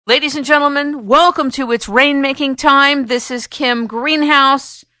Ladies and gentlemen, welcome to It's Rainmaking Time. This is Kim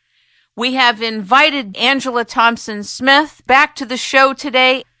Greenhouse. We have invited Angela Thompson Smith back to the show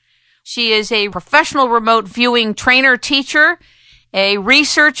today. She is a professional remote viewing trainer, teacher, a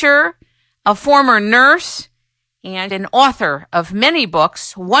researcher, a former nurse, and an author of many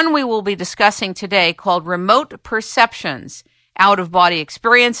books. One we will be discussing today called Remote Perceptions, Out-of-Body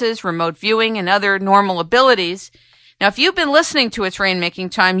Experiences, Remote Viewing, and Other Normal Abilities. Now, if you've been listening to It's Rainmaking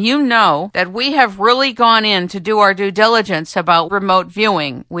Time, you know that we have really gone in to do our due diligence about remote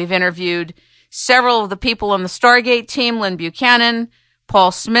viewing. We've interviewed several of the people on the Stargate team, Lynn Buchanan,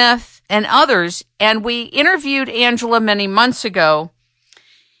 Paul Smith, and others, and we interviewed Angela many months ago,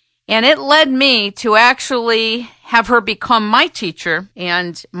 and it led me to actually have her become my teacher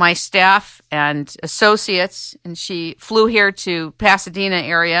and my staff and associates, and she flew here to Pasadena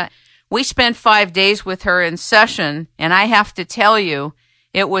area. We spent 5 days with her in session, and I have to tell you,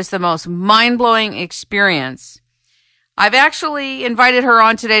 it was the most mind-blowing experience. I've actually invited her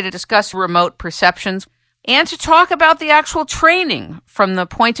on today to discuss remote perceptions and to talk about the actual training from the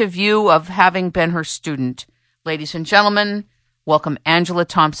point of view of having been her student. Ladies and gentlemen, welcome Angela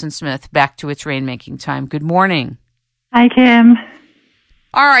Thompson Smith back to It's Rainmaking Time. Good morning. Hi, Kim.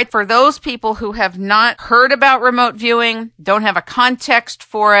 All right, for those people who have not heard about remote viewing, don't have a context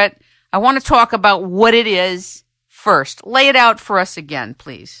for it, I want to talk about what it is first. Lay it out for us again,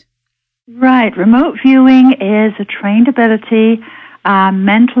 please. Right. Remote viewing is a trained ability,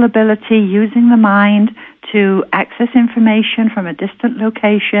 mental ability, using the mind to access information from a distant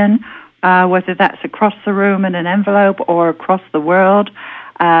location, whether that's across the room in an envelope or across the world,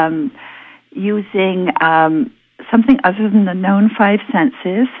 using something other than the known five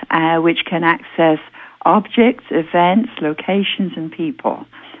senses, which can access objects, events, locations, and people,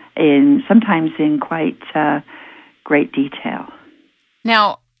 sometimes in quite great detail.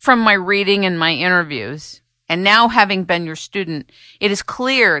 Now, from my reading and my interviews, and now having been your student, it is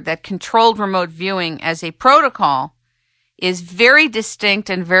clear that controlled remote viewing as a protocol is very distinct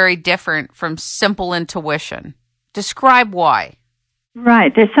and very different from simple intuition. Describe why.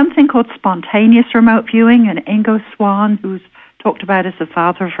 Right. There's something called spontaneous remote viewing, and Ingo Swann, who's talked about as the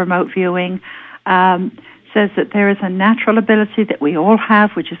father of remote viewing, says that there is a natural ability that we all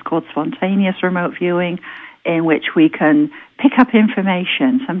have, which is called spontaneous remote viewing, in which we can pick up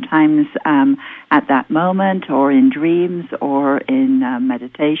information, sometimes at that moment or in dreams or in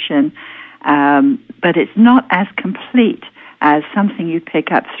meditation. But it's not as complete as something you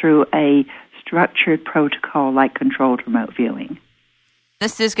pick up through a structured protocol like controlled remote viewing.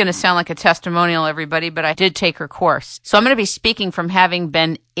 This is going to sound like a testimonial, everybody, but I did take her course. So I'm going to be speaking from having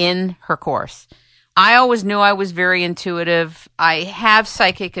been in her course. I always knew I was very intuitive. I have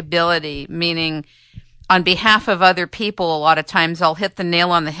psychic ability, meaning on behalf of other people, a lot of times I'll hit the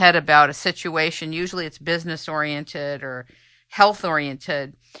nail on the head about a situation. Usually it's business-oriented or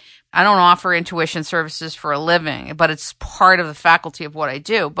health-oriented. I don't offer intuition services for a living, but it's part of the faculty of what I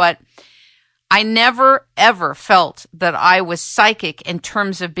do. But I never, ever felt that I was psychic in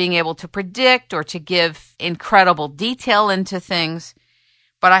terms of being able to predict or to give incredible detail into things.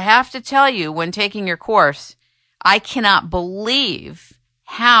 But I have to tell you, when taking your course, I cannot believe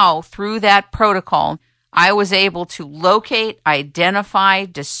how, through that protocol, I was able to locate, identify,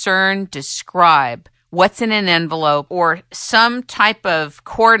 discern, describe what's in an envelope or some type of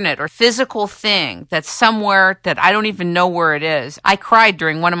coordinate or physical thing that's somewhere that I don't even know where it is. I cried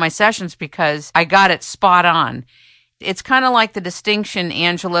during one of my sessions because I got it spot on. It's kind of like the distinction,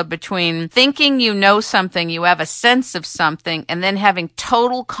 Angela, between thinking you know something, you have a sense of something, and then having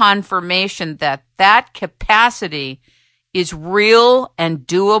total confirmation that that capacity is real and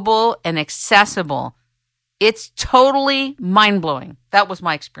doable and accessible. It's totally mind-blowing. That was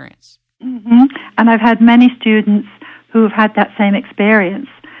my experience. Mm-hmm. And I've had many students who have had that same experience.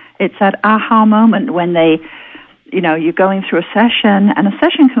 It's that aha moment when you're going through a session, and a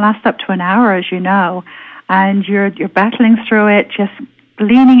session can last up to an hour, as you know, and you're battling through it, just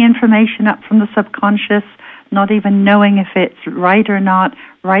gleaning information up from the subconscious, not even knowing if it's right or not,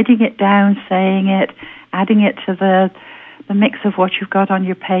 writing it down, saying it, adding it to the mix of what you've got on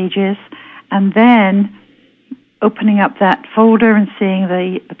your pages, and then opening up that folder and seeing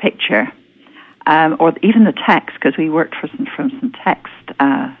the picture, or even the text, because we worked from some text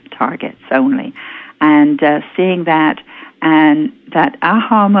targets only, and seeing that, and that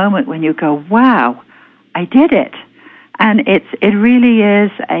aha moment when you go, wow, I did it. And it really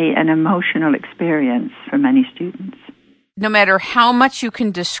is an emotional experience for many students. No matter how much you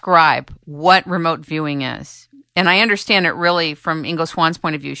can describe what remote viewing is, And I understand it really, from Ingo Swann's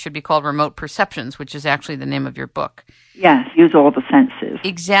point of view, should be called remote perceptions, which is actually the name of your book. Yes, use all the senses.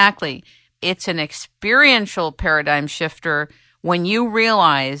 Exactly. It's an experiential paradigm shifter when you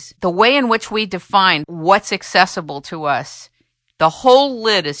realize the way in which we define what's accessible to us, the whole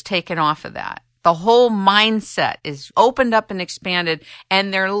lid is taken off of that. The whole mindset is opened up and expanded,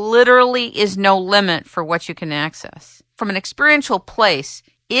 and there literally is no limit for what you can access. From an experiential place,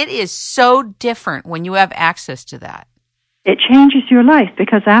 it is so different when you have access to that. It changes your life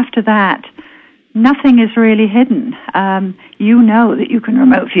because after that, nothing is really hidden. You know that you can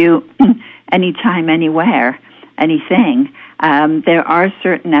remote view anytime, anywhere, anything. There are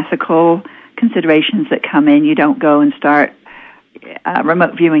certain ethical considerations that come in. You don't go and start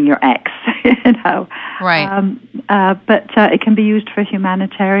remote viewing your ex, you know. Right. But it can be used for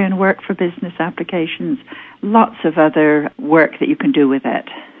humanitarian work, for business applications, lots of other work that you can do with it.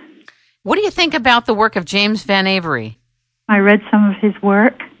 What do you think about the work of James Van Avery? I read some of his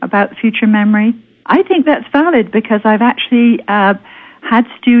work about future memory. I think that's valid because I've actually had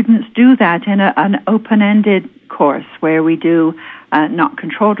students do that in an open-ended course where we do not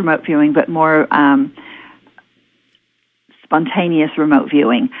controlled remote viewing, but more spontaneous remote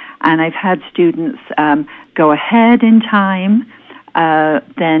viewing. And I've had students go ahead in time,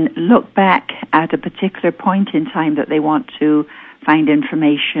 then look back at a particular point in time that they want to find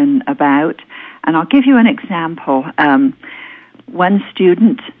information about. And I'll give you an example. One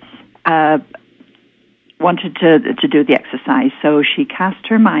student wanted to do the exercise, so she cast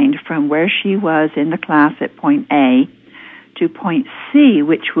her mind from where she was in the class at point A to point C,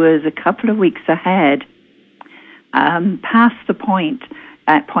 which was a couple of weeks ahead, past the point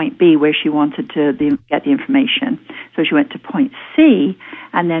at point B where she wanted to get the information. So she went to point C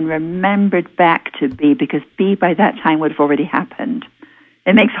and then remembered back to B because B by that time would have already happened.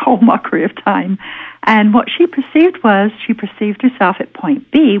 It makes a whole mockery of time. And what she perceived herself at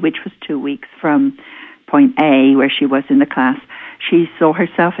point B, which was 2 weeks from point A where she was in the class. She saw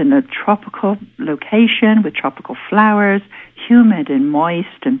herself in a tropical location with tropical flowers, humid and moist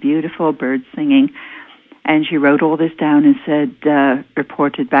and beautiful, birds singing. And she wrote all this down and said,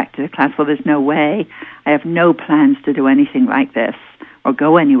 reported back to the class, well, there's no way. I have no plans to do anything like this or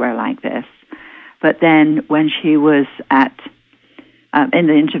go anywhere like this. But then when she was in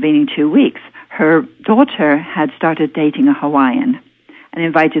the intervening 2 weeks, her daughter had started dating a Hawaiian and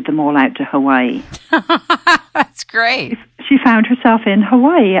invited them all out to Hawaii. That's great. She found herself in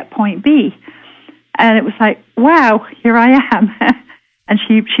Hawaii at point B. And it was like, wow, here I am. And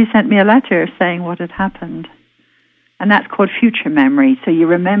she sent me a letter saying what had happened. And that's called future memory. So you're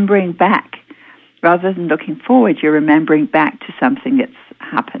remembering back. Rather than looking forward, you're remembering back to something that's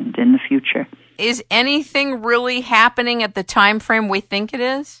happened in the future. Is anything really happening at the time frame we think it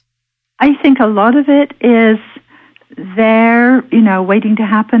is? I think a lot of it is there, waiting to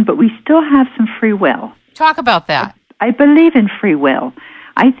happen, but we still have some free will. Talk about that. I believe in free will.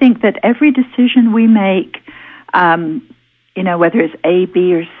 I think that every decision we make, whether it's A,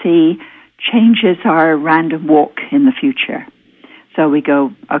 B, or C, changes our random walk in the future. So we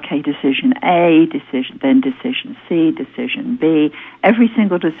go, okay, decision A, then decision C, decision B. Every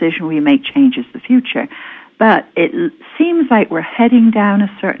single decision we make changes the future. But it seems like we're heading down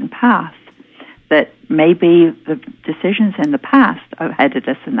a certain path that maybe the decisions in the past have headed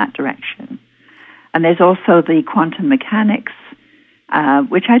us in that direction. And there's also the quantum mechanics,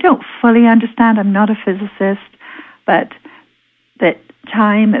 which I don't fully understand. I'm not a physicist, but that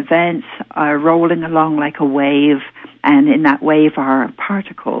time events are rolling along like a wave, and in that wave are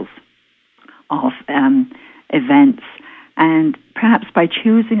particles of events. And perhaps by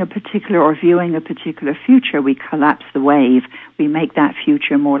choosing a particular or viewing a particular future, we collapse the wave. We make that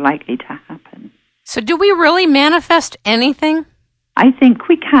future more likely to happen. So do we really manifest anything? I think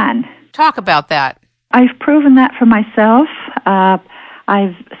we can. Talk about that. I've proven that for myself.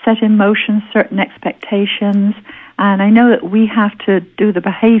 I've set in motion certain expectations, and I know that we have to do the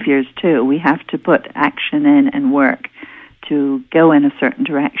behaviors too. We have to put action in and work to go in a certain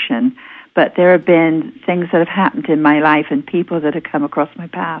direction. But there have been things that have happened in my life and people that have come across my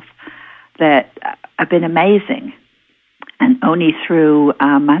path that have been amazing, and only through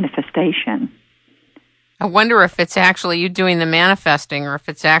manifestation. I wonder if it's actually you doing the manifesting or if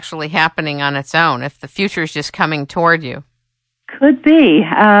it's actually happening on its own, if the future is just coming toward you. Could be.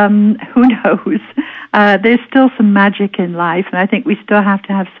 Who knows? There's still some magic in life, and I think we still have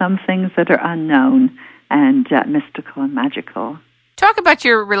to have some things that are unknown and mystical and magical. Talk about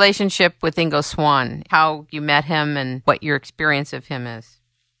your relationship with Ingo Swann, how you met him and what your experience of him is.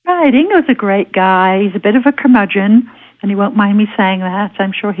 Right. Ingo's a great guy. He's a bit of a curmudgeon, and he won't mind me saying that.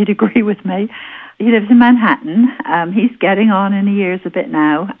 I'm sure he'd agree with me. he lives in Manhattan. He's getting on in the years a bit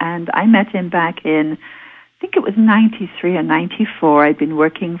now, and I met him back in, I think it was 93 or 94. I'd been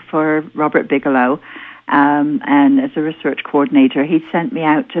working for Robert Bigelow, and as a research coordinator, he'd sent me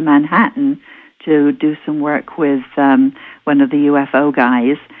out to Manhattan to do some work with one of the UFO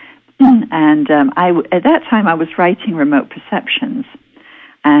guys. And at that time, I was writing Remote Perceptions,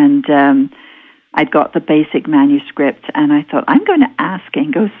 and I'd got the basic manuscript, and I thought, I'm going to ask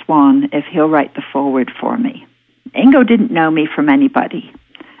Ingo Swann if he'll write the foreword for me. Ingo didn't know me from anybody,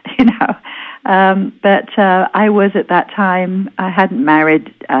 you know. But I was, at that time, I hadn't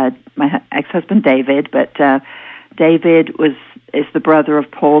married my ex-husband David, but David is the brother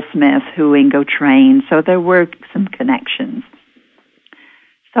of Paul Smith, who Ingo trained, so there were some connections.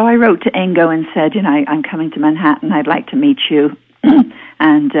 So I wrote to Ingo and said, you know, I'm coming to Manhattan, I'd like to meet you,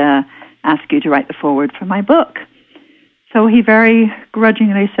 and ask you to write the foreword for my book. So he very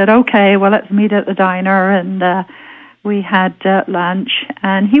grudgingly said, okay, well, let's meet at the diner, and we had lunch,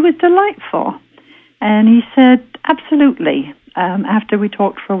 and he was delightful. And he said, absolutely. After we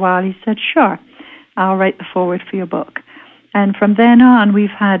talked for a while, he said, sure, I'll write the foreword for your book. And from then on, we've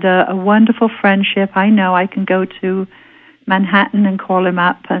had a wonderful friendship. I know I can go to Manhattan and call him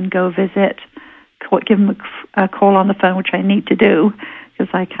up and go visit, give him a call on the phone, which I need to do,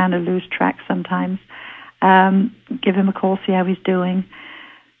 because I kind of lose track sometimes. Give him a call, see how he's doing.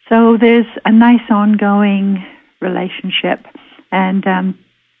 So there's a nice ongoing relationship, and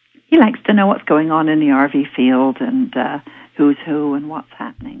he likes to know what's going on in the RV field and who's who and what's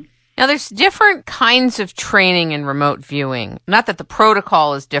happening. Now, there's different kinds of training in remote viewing. Not that the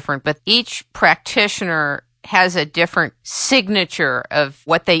protocol is different, but each practitioner has a different signature of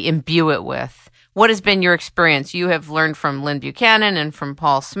what they imbue it with. What has been your experience? You have learned from Lynn Buchanan and from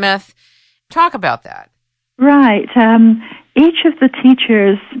Paul Smith. Talk about that. Right. Each of the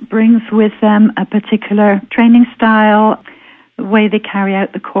teachers brings with them a particular training style, the way they carry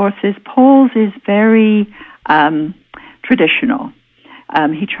out the courses. Paul's is very traditional.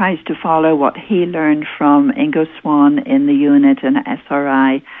 He tries to follow what he learned from Ingo Swann in the unit and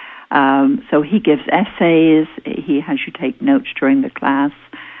SRI. So he gives essays. He has you take notes during the class.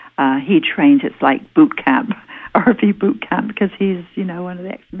 He trains, it's like boot camp, RV boot camp, because he's, you know, one of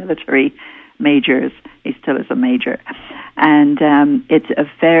the ex-military majors. He still is a major. And it's a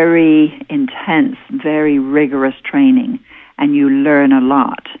very intense, very rigorous training, and you learn a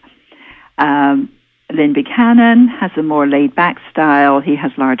lot. Lynn Buchanan has a more laid-back style. He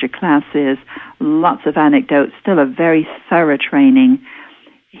has larger classes, lots of anecdotes, still a very thorough training.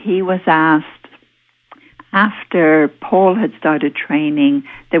 He was asked, after Paul had started training,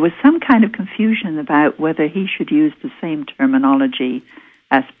 there was some kind of confusion about whether he should use the same terminology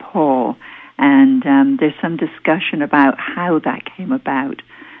as Paul. And there's some discussion about how that came about.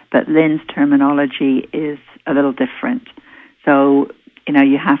 But Lynn's terminology is a little different. So, you know,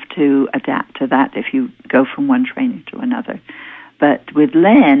 you have to adapt to that if you go from one training to another. But with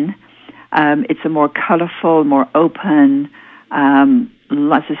Lynn, it's a more colorful, more open,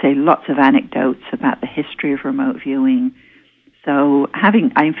 lots of anecdotes about the history of remote viewing. So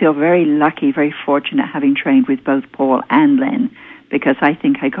I feel very lucky, very fortunate having trained with both Paul and Lynn, because I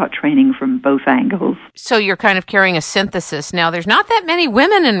think I got training from both angles. So you're kind of carrying a synthesis. Now, there's not that many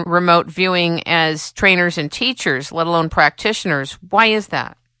women in remote viewing as trainers and teachers, let alone practitioners. Why is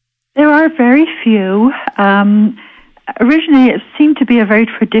that? There are very few. Originally, it seemed to be a very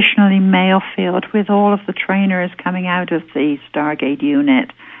traditionally male field, with all of the trainers coming out of the Stargate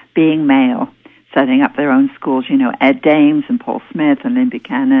unit being male, setting up their own schools. You know, Ed Dames and Paul Smith and Lynn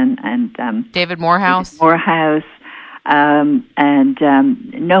Buchanan and David Morehouse. And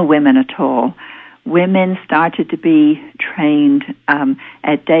no women at all. Women started to be trained.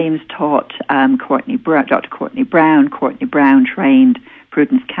 Ed Dames taught Dr. Courtney Brown. Courtney Brown trained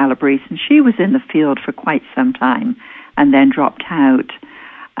Prudence Calabrese, and she was in the field for quite some time and then dropped out.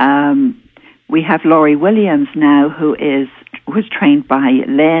 We have Laurie Williams now, who was trained by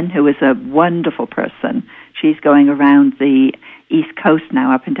Lynn, who is a wonderful person. She's going around the East Coast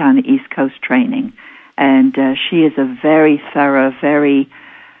now, up and down the East Coast training. And she is a very thorough, very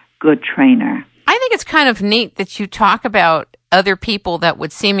good trainer. I think it's kind of neat that you talk about other people that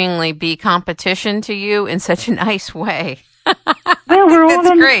would seemingly be competition to you in such a nice way. Well, we're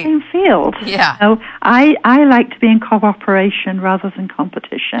all in the same field. Yeah. So I like to be in cooperation rather than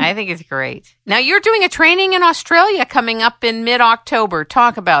competition. I think it's great. Now, you're doing a training in Australia coming up in mid-October.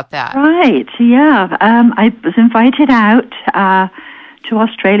 Talk about that. Right, yeah. I was invited out to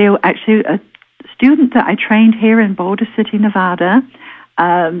Australia. Actually, a student that I trained here in Boulder City, Nevada,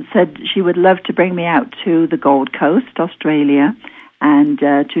 said she would love to bring me out to the Gold Coast, Australia, and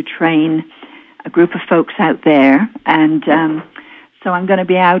to train a group of folks out there, and so I'm going to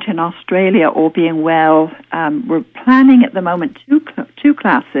be out in Australia, all being well. We're planning at the moment two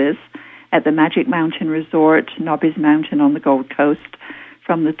classes at the Magic Mountain Resort, Nobby's Mountain on the Gold Coast,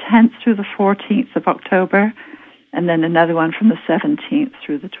 from the 10th through the 14th of October, and then another one from the 17th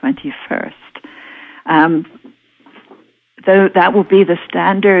through the 21st. Though that will be the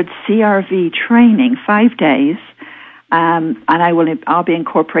standard CRV training, 5 days, and I'll be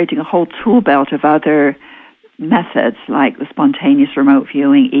incorporating a whole tool belt of other methods like the spontaneous remote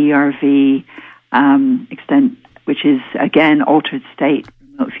viewing, ERV, which is again altered state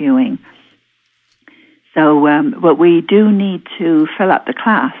remote viewing. So, but we do need to fill up the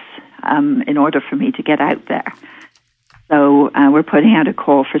class in order for me to get out there. So we're putting out a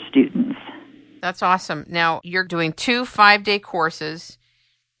call for students. That's awesome. Now, you're doing 2 5-day courses,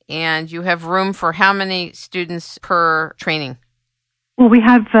 and you have room for how many students per training? Well, we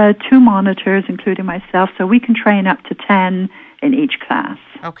have 2 monitors, including myself, so we can train up to 10 in each class.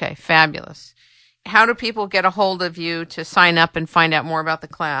 Okay, fabulous. How do people get a hold of you to sign up and find out more about the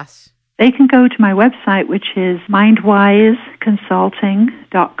class? They can go to my website, which is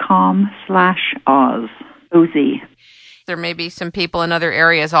mindwiseconsulting.com/Oz. O-Z. There may be some people in other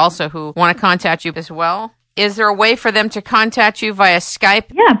areas also who want to contact you as well. Is there a way for them to contact you via Skype?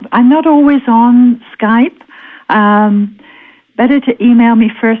 Yeah, I'm not always on Skype. Better to email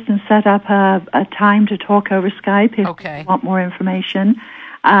me first and set up a time to talk over Skype if you want more information.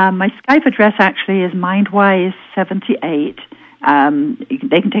 My Skype address actually is Mindwise78.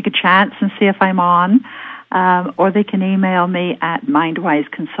 They can take a chance and see if I'm on, or they can email me at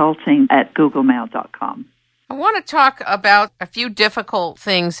mindwiseconsulting@googlemail.com. I want to talk about a few difficult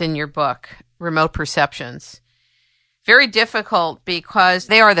things in your book, Remote Perceptions. Very difficult because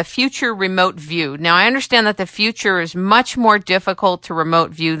they are the future remote view. Now, I understand that the future is much more difficult to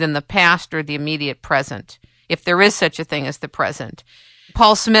remote view than the past or the immediate present, if there is such a thing as the present.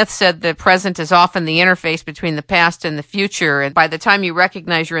 Paul Smith said the present is often the interface between the past and the future, and by the time you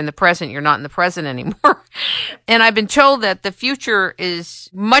recognize you're in the present, you're not in the present anymore. And I've been told that the future is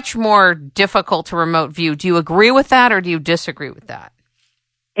much more difficult to remote view. Do you agree with that, or do you disagree with that?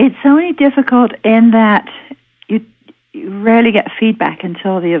 It's only difficult in that you rarely get feedback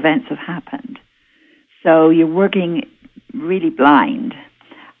until the events have happened. So you're working really blind.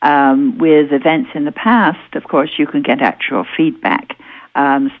 With events in the past, of course, you can get actual feedback.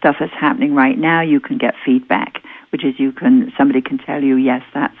 Stuff that's happening right now, you can get feedback, which is somebody can tell you, yes,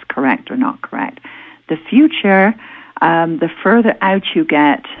 that's correct or not correct. The future, the further out you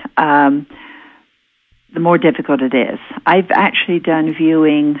get, the more difficult it is. I've actually done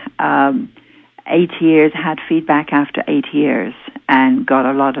viewing 8 years, had feedback after 8 years, and got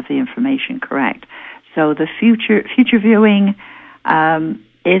a lot of the information correct. So the future viewing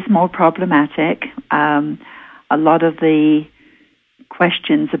is more problematic. A lot of the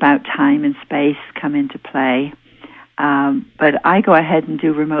questions about time and space come into play. But I go ahead and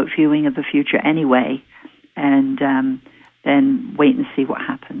do remote viewing of the future anyway, and then wait and see what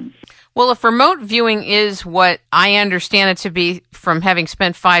happens. Well, if remote viewing is what I understand it to be from having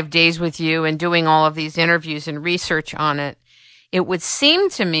spent 5 days with you and doing all of these interviews and research on it, it would seem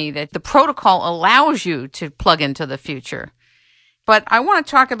to me that the protocol allows you to plug into the future. But I want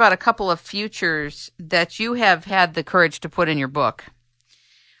to talk about a couple of futures that you have had the courage to put in your book.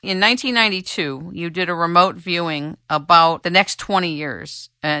 In 1992, you did a remote viewing about the next 20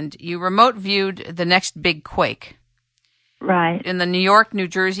 years, and you remote viewed the next big quake. Right. In the New York, New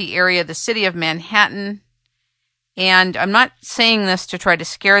Jersey area, the city of Manhattan. And I'm not saying this to try to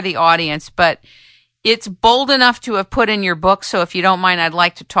scare the audience, but it's bold enough to have put in your book, so if you don't mind, I'd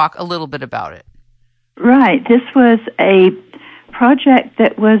like to talk a little bit about it. Right. This was a project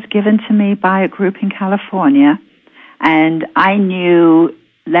that was given to me by a group in California, and I knew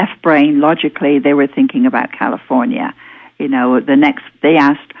left brain, logically, they were thinking about California. They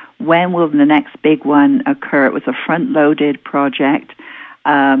asked, when will the next big one occur? It was a front-loaded project.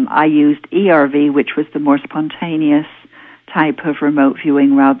 I used ERV, which was the more spontaneous type of remote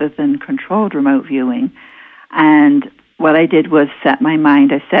viewing rather than controlled remote viewing. And what I did was set my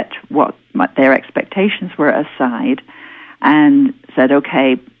mind, I set what their expectations were aside and said,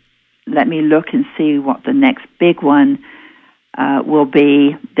 okay, let me look and see what the next big one will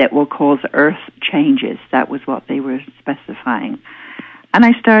be that will cause Earth changes. That was what they were specifying. And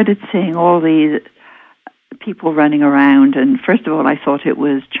I started seeing all these people running around, and first of all, I thought it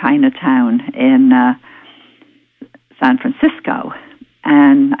was Chinatown in San Francisco.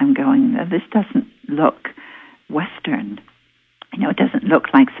 And I'm going, this doesn't look Western. It doesn't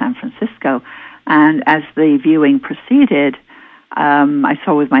look like San Francisco. And as the viewing proceeded, I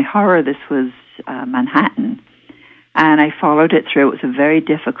saw with my horror this was Manhattan. And I followed it through. It was a very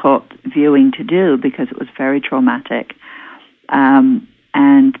difficult viewing to do because it was very traumatic.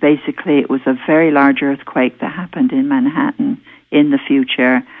 And basically it was a very large earthquake that happened in Manhattan in the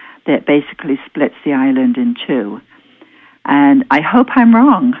future that basically splits the island in two. And I hope I'm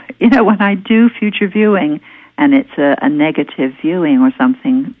wrong. When I do future viewing and it's a negative viewing or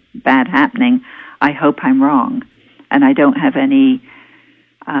something bad happening, I hope I'm wrong. And I don't have any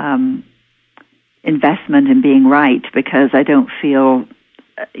investment in being right because I don't feel,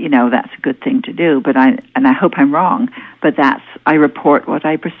 that's a good thing to do. But I hope I'm wrong. But I report what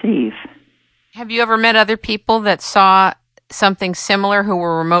I perceive. Have you ever met other people that saw something similar who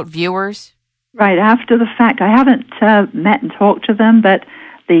were remote viewers? Right, after the fact. I haven't met and talked to them, but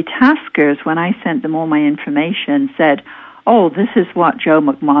the taskers, when I sent them all my information, said, oh, this is what Joe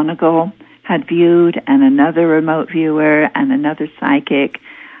McMonigal had viewed, and another remote viewer, and another psychic,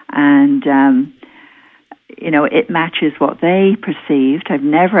 and, it matches what they perceived. I've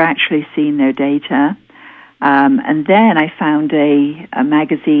never actually seen their data. And then I found a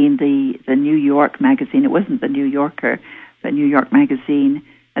magazine, the New York magazine. It wasn't the New Yorker, but New York magazine.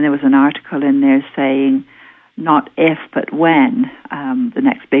 And there was an article in there saying, not if, but when, the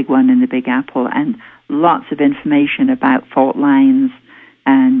next big one in the Big Apple, and lots of information about fault lines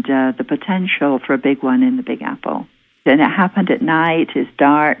and the potential for a big one in the Big Apple. And it happened at night, it's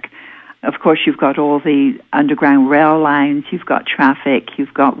dark. Of course, you've got all the underground rail lines, you've got traffic,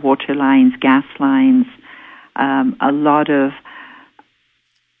 you've got water lines, gas lines, a lot of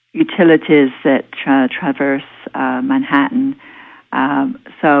utilities that traverse Manhattan.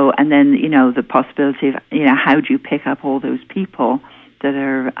 And then, the possibility of, how do you pick up all those people that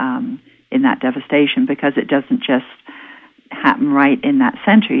are in that devastation? Because it doesn't just happen right in that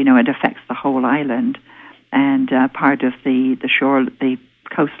center, it affects the whole island and part of the shore, the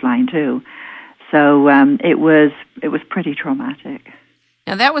coastline too. So it was pretty traumatic.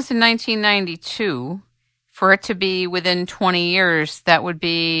 Now that was in 1992. For it to be within 20 years, that would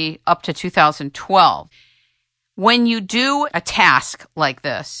be up to 2012. When you do a task like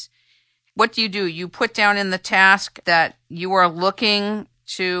this, what do? You put down in the task that you are looking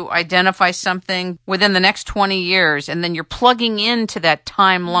to identify something within the next 20 years, and then you're plugging into that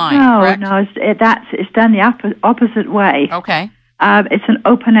timeline, correct? No, it's done the opposite way. Okay. It's an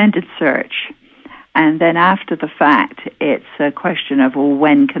open-ended search. And then after the fact, it's a question of, well,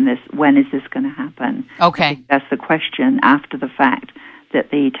 when is this going to happen? Okay. That's the question after the fact that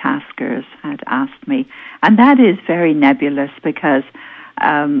the taskers had asked me. And that is very nebulous because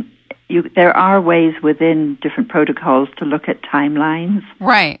there are ways within different protocols to look at timelines.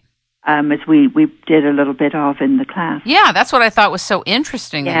 Right. As we did a little bit of in the class. Yeah, that's what I thought was so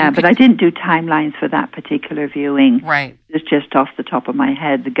interesting. Yeah, but I didn't do timelines for that particular viewing. Right. It's just off the top of my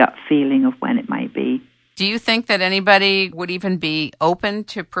head, the gut feeling of when it might be. Do you think that anybody would even be open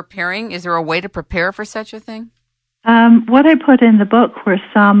to preparing? Is there a way to prepare for such a thing? What I put in the book were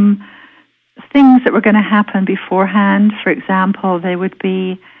some things that were going to happen beforehand. For example, there would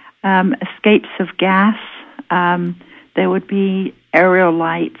be escapes of gas. There would be aerial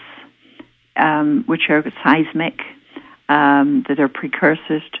lights, which are seismic, that are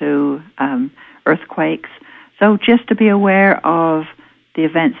precursors to earthquakes. So just to be aware of the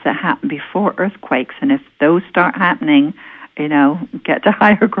events that happen before earthquakes, and if those start happening, get to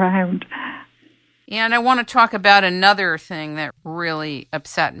higher ground. And I want to talk about another thing that really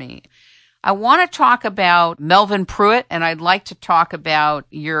upset me. I want to talk about Melvin Pruitt, and I'd like to talk about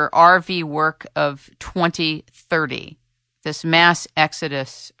your RV work of 2030, this mass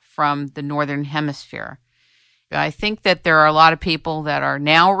exodus from the Northern Hemisphere. I think that there are a lot of people that are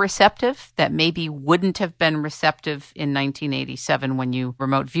now receptive that maybe wouldn't have been receptive in 1987 when you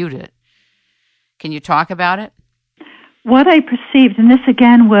remote viewed it. Can you talk about it? What I perceived, and this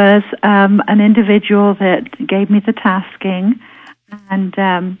again was an individual that gave me the tasking, and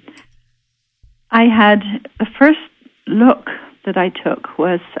I had the first look that I took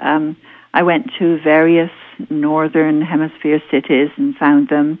was I went to various Northern Hemisphere cities and found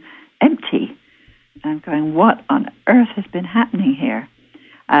them empty. I'm going, what on earth has been happening here?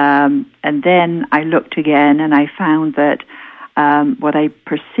 And then I looked again and I found that what I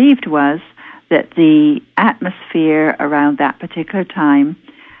perceived was that the atmosphere around that particular time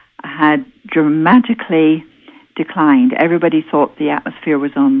had dramatically declined. Everybody thought the atmosphere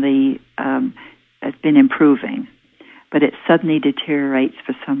was has been improving, but it suddenly deteriorates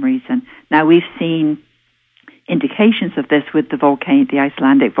for some reason. Now we've seen indications of this with the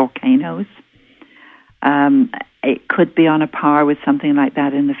Icelandic volcanoes. It could be on a par with something like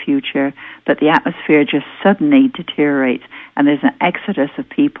that in the future, but the atmosphere just suddenly deteriorates, and there's an exodus of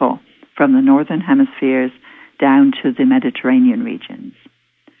people from the northern hemispheres down to the Mediterranean regions.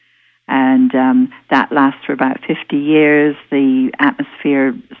 And that lasts for about 50 years. The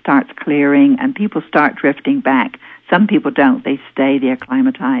atmosphere starts clearing and people start drifting back. Some people don't. They stay, they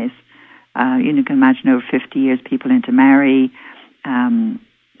acclimatize. You can imagine over 50 years people intermarry.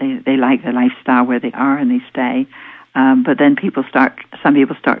 They like the lifestyle where they are and they stay. But then some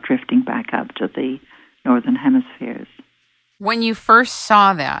people start drifting back up to the northern hemispheres. When you first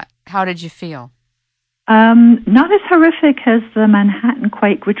saw that, how did you feel? Not as horrific as the Manhattan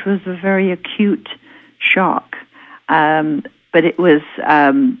quake, which was a very acute shock. But it was,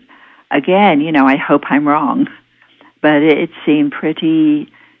 again, I hope I'm wrong, but it seemed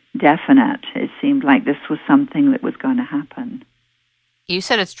pretty definite. It seemed like this was something that was going to happen. You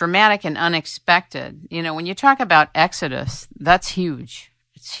said it's dramatic and unexpected. When you talk about Exodus, that's huge.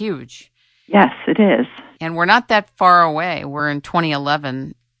 It's huge. Yes, it is. And we're not that far away. We're in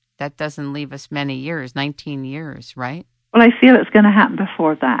 2011. That doesn't leave us many years, 19 years, right? Well, I feel it's going to happen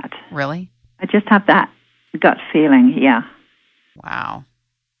before that. Really? I just have that gut feeling, yeah. Wow.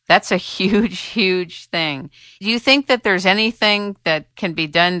 That's a huge, huge thing. Do you think that there's anything that can be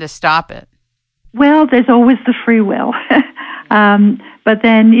done to stop it? Well, there's always the free will. But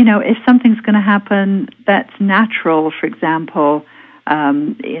then, if something's going to happen that's natural, for example,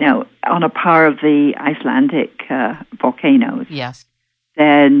 on a par of the Icelandic volcanoes, yes,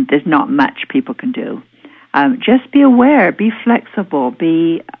 then there's not much people can do. Just be aware, be flexible,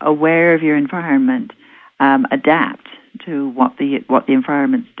 be aware of your environment, adapt to what the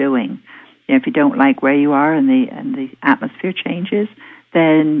environment's doing. If you don't like where you are and the atmosphere changes,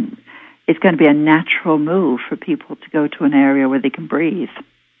 then it's going to be a natural move for people to go to an area where they can breathe.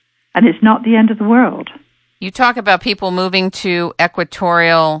 And it's not the end of the world. You talk about people moving to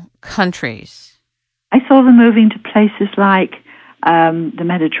equatorial countries. I saw them moving to places like the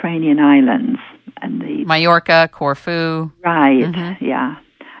Mediterranean islands and the Mallorca, Corfu. Right, mm-hmm. Yeah.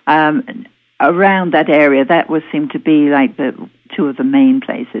 Around that area, that would seem to be like the two of the main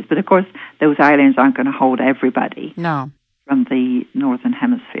places. But of course, those islands aren't going to hold everybody. No. From the northern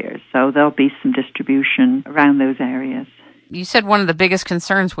hemisphere. So there'll be some distribution around those areas. You said one of the biggest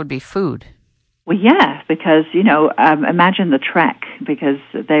concerns would be food. Well, yeah, because, imagine the trek, because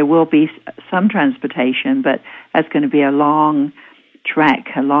there will be some transportation, but that's going to be a long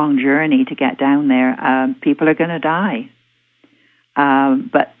trek, a long journey to get down there. People are going to die.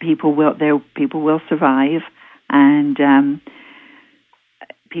 But people will survive, and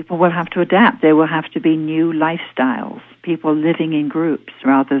people will have to adapt. There will have to be new lifestyles, people living in groups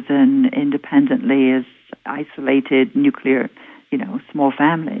rather than independently as isolated, nuclear, small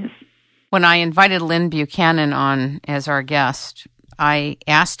families. When I invited Lynn Buchanan on as our guest, I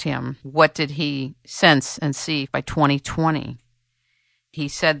asked him what did he sense and see by 2020. He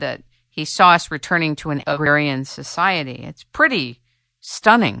said that he saw us returning to an agrarian society. It's pretty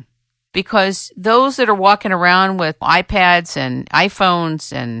stunning because those that are walking around with iPads and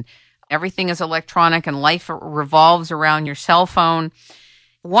iPhones and everything is electronic and life revolves around your cell phone,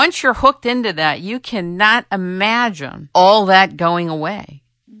 once you're hooked into that, you cannot imagine all that going away.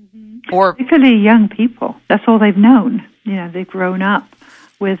 Mm-hmm. Or particularly young people. That's all they've known. They've grown up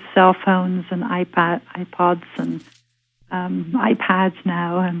with cell phones and iPods and iPads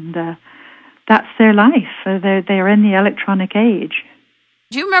now, and that's their life. They're in the electronic age.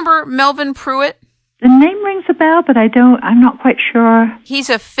 Do you remember Melvin Pruitt? The name rings a bell, but I'm not quite sure. He's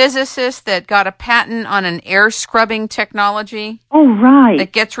a physicist that got a patent on an air scrubbing technology. Oh, right.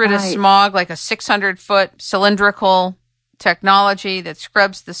 That gets rid of smog, like a 600-foot cylindrical technology that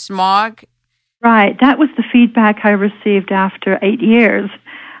scrubs the smog. Right. That was the feedback I received after 8 years.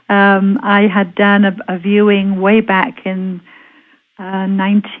 I had done a viewing way back in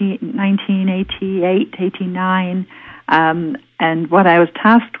 1988, 89, and what I was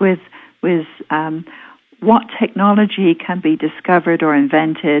tasked with was what technology can be discovered or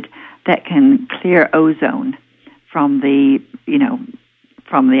invented that can clear ozone from the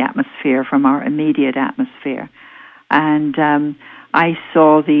atmosphere, from our immediate atmosphere. And I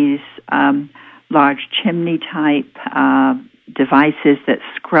saw these large chimney-type devices that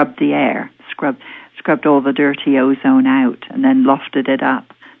scrubbed the air, scrubbed all the dirty ozone out, and then lofted it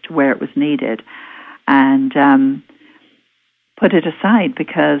up to where it was needed. And put it aside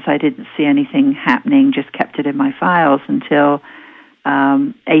because I didn't see anything happening, just kept it in my files until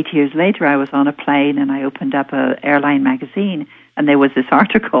 8 years later I was on a plane and I opened up an airline magazine and there was this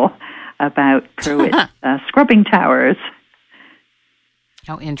article about Pruitt scrubbing towers.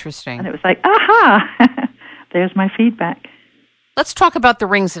 How interesting. And it was like, aha, there's my feedback. Let's talk about the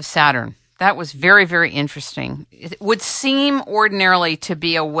rings of Saturn. That was very, very interesting. It would seem ordinarily to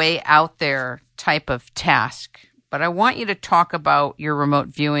be a way out there type of task, but I want you to talk about your remote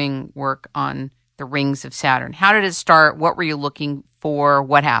viewing work on the rings of Saturn. How did it start? What were you looking for?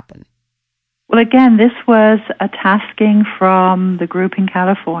 What happened? Well, again, this was a tasking from the group in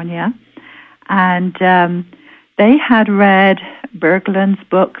California, and they had read Berglund's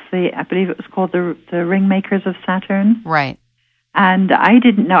book, I believe it was called The Ringmakers of Saturn. Right. And I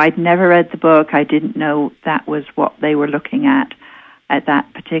didn't know, I'd never read the book, I didn't know that was what they were looking at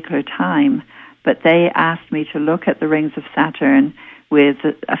that particular time. But they asked me to look at the rings of Saturn with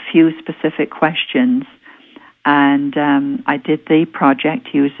a few specific questions. And I did the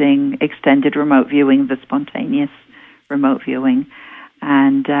project using extended remote viewing, the spontaneous remote viewing.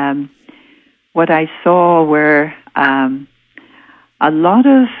 And what I saw were a lot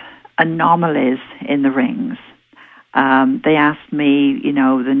of anomalies in the rings. They asked me,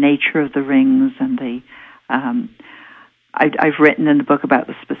 the nature of the rings, and I've written in the book about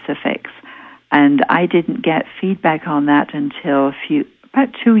the specifics. And I didn't get feedback on that until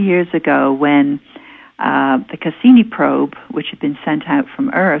about 2 years ago, when the Cassini probe, which had been sent out from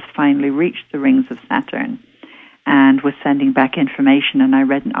Earth, finally reached the rings of Saturn and was sending back information. And I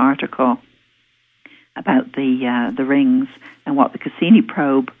read an article about the rings and what the Cassini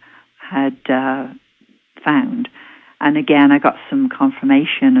probe had found. And again, I got some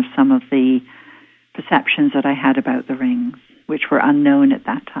confirmation of some of the perceptions that I had about the rings, which were unknown at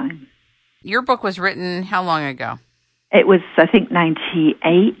that time. Your book was written how long ago? It was, I think, 98.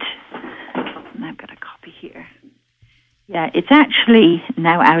 And I've got a copy here. Yeah, it's actually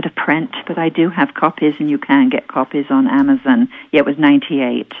now out of print, but I do have copies, and you can get copies on Amazon. Yeah, it was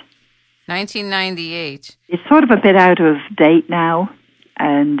 98. 1998. It's sort of a bit out of date now,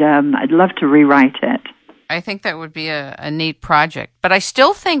 and I'd love to rewrite it. I think that would be a neat project. But I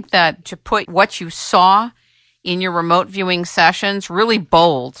still think that to put what you saw in your remote viewing sessions really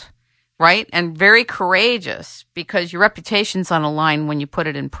bold, right? And very courageous, because your reputation's on a line when you put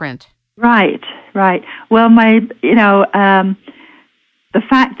it in print. Right. Well, the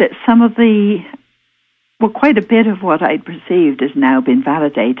fact that quite a bit of what I'd perceived has now been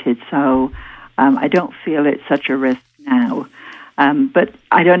validated, so I don't feel it's such a risk now. But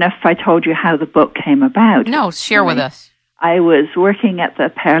I don't know if I told you how the book came about. No, share with us. I was working at the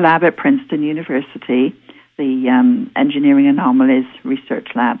Pear Lab at Princeton University, the Engineering Anomalies Research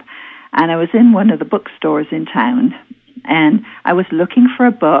Lab, and I was in one of the bookstores in town, and I was looking for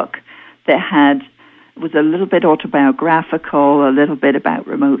a book that was a little bit autobiographical, a little bit about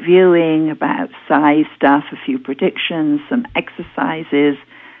remote viewing, about size stuff, a few predictions, some exercises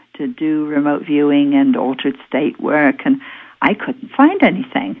to do remote viewing and altered state work, and I couldn't find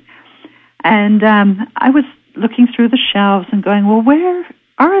anything. And I was looking through the shelves and going, well, where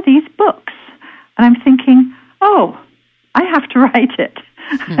are these books? And I'm thinking, I have to write it.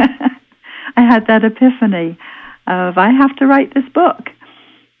 I had that epiphany of, I have to write this book,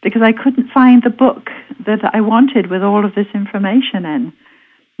 because I couldn't find the book that I wanted with all of this information in.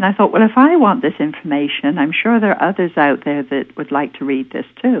 And I thought, well, if I want this information, I'm sure there are others out there that would like to read this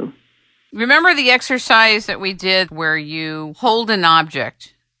too. Remember the exercise that we did where you hold an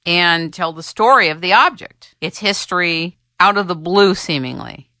object and tell the story of the object, its history, out of the blue,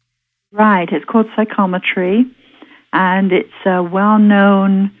 seemingly? Right. It's called psychometry, and it's a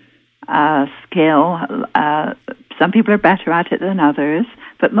well-known skill. Some people are better at it than others,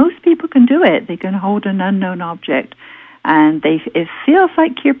 but most people can do it. They can hold an unknown object, and it feels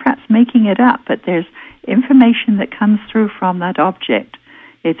like you're perhaps making it up, but there's information that comes through from that object.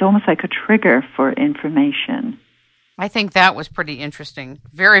 It's almost like a trigger for information. I think that was pretty interesting.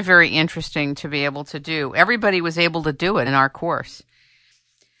 Very, very interesting to be able to do. Everybody was able to do it in our course.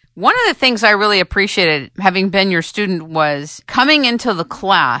 One of the things I really appreciated, having been your student, was coming into the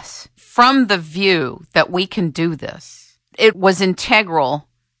class from the view that we can do this. It was integral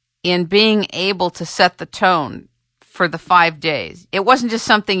in being able to set the tone for the 5 days. It wasn't just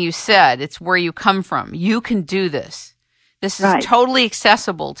something you said. It's where you come from. You can do this. This is right. Totally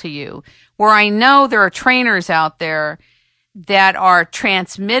accessible to you. Where I know there are trainers out there that are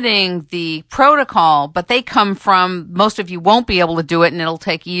transmitting the protocol, but they come from, most of you won't be able to do it, and it'll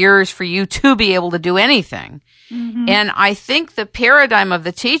take years for you to be able to do anything. Mm-hmm. And I think the paradigm of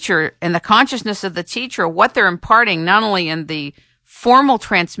the teacher and the consciousness of the teacher, what they're imparting, not only in the formal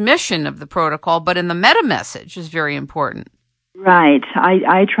transmission of the protocol, but in the meta message, is very important. Right.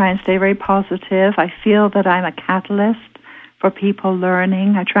 I try and stay very positive. I feel that I'm a catalyst for people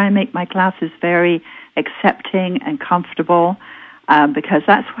learning. I try and make my classes very accepting and comfortable, because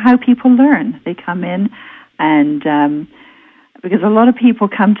that's how people learn. They come in, and Because a lot of people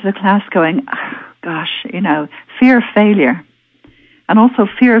come to the class going, oh, gosh, fear of failure. And also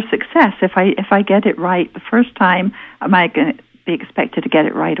fear of success. If I get it right the first time, am I going to be expected to get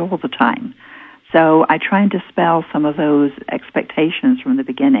it right all the time? So I try and dispel some of those expectations from the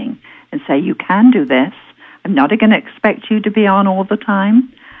beginning and say, you can do this. I'm not going to expect you to be on all the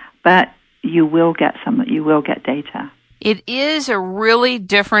time, but you will get data. It is a really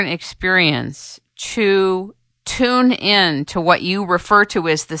different experience to tune in to what you refer to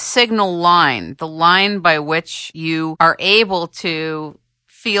as the signal line, the line by which you are able to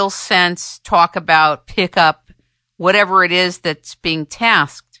feel, sense, talk about, pick up, whatever it is that's being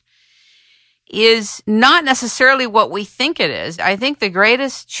tasked, is not necessarily what we think it is. I think the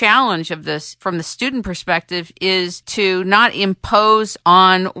greatest challenge of this from the student perspective is to not impose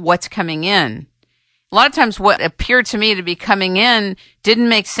on what's coming in. A lot of times what appeared to me to be coming in didn't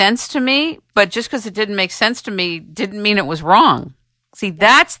make sense to me, but just because it didn't make sense to me didn't mean it was wrong. See,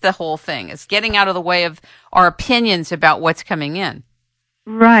 that's the whole thing. It's getting out of the way of our opinions about what's coming in.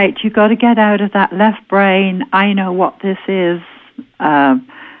 Right. You got to get out of that left brain, I know what this is,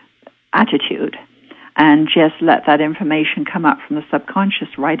 attitude, and just let that information come up from the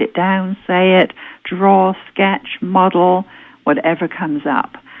subconscious. Write it down, say it, draw, sketch, model, whatever comes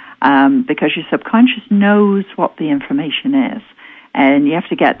up. Because your subconscious knows what the information is. And you have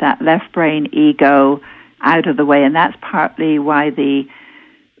to get that left brain ego out of the way. And that's partly why the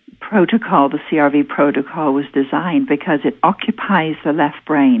protocol, the CRV protocol, was designed, because it occupies the left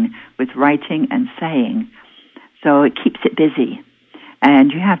brain with writing and saying. So it keeps it busy.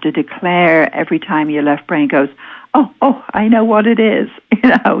 And you have to declare every time your left brain goes, oh, I know what it is.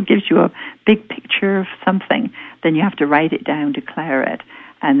 It gives you a big picture of something. Then you have to write it down, declare it,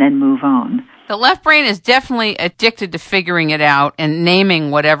 and then move on. The left brain is definitely addicted to figuring it out and naming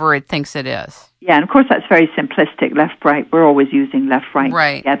whatever it thinks it is. Yeah, and of course that's very simplistic, left-right. We're always using left-right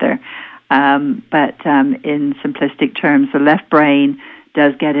together. But in simplistic terms, the left brain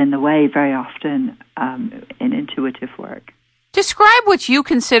does get in the way very often in intuitive work. Describe what you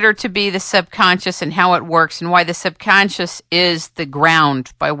consider to be the subconscious and how it works, and why the subconscious is the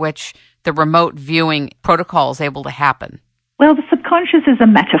ground by which the remote viewing protocol is able to happen. Well, the subconscious is a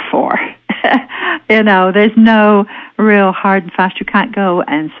metaphor. There's no real hard and fast. You can't go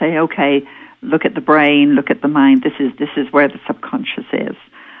and say, okay, look at the brain, look at the mind. This is where the subconscious is.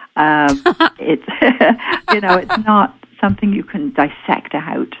 It's it's not something you can dissect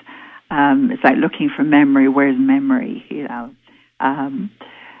out. It's like looking for memory. Where's memory? And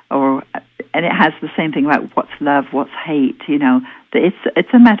it has the same thing about what's love, what's hate.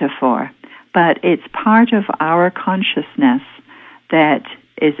 It's a metaphor. But it's part of our consciousness that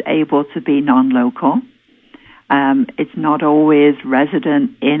is able to be non-local. It's not always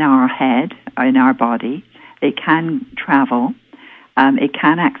resident in our head or in our body. It can travel. It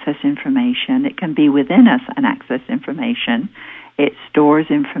can access information. It can be within us and access information. It stores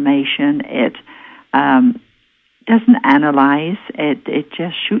information. It doesn't analyze. It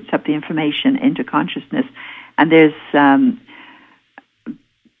just shoots up the information into consciousness. And there's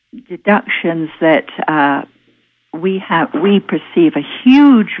deductions that we perceive a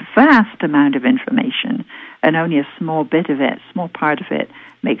huge, vast amount of information, and only a small bit of it, small part of it,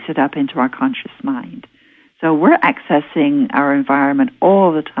 makes it up into our conscious mind. So we're accessing our environment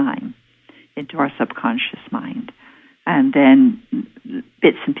all the time into our subconscious mind, and then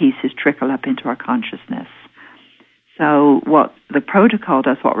bits and pieces trickle up into our consciousness. So what the protocol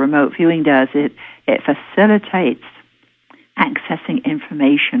does, what remote viewing does, it facilitates accessing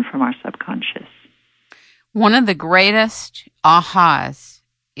information from our subconscious. One of the greatest ahas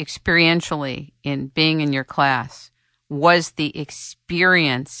experientially in being in your class was the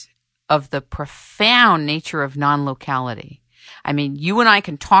experience of the profound nature of non-locality. I mean, you and I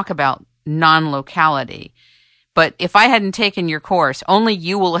can talk about non-locality, but if I hadn't taken your course, only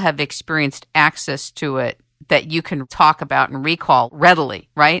you will have experienced access to it that you can talk about and recall readily,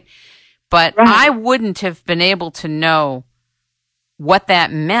 right? But right. I wouldn't have been able to know what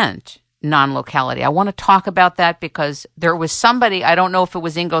that meant, non-locality. I want to talk about that because there was somebody, I don't know if it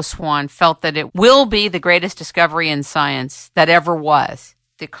was Ingo Swann, felt that it will be the greatest discovery in science that ever was.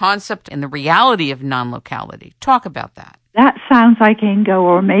 The concept and the reality of non-locality. Talk about that. That sounds like Ingo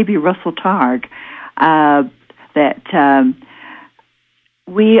or maybe Russell Targ, that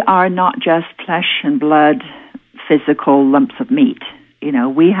we are not just flesh and blood, physical lumps of meat.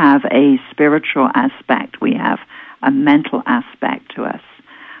 We have a spiritual aspect. We have a mental aspect to us.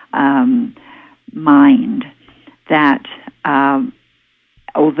 Mind that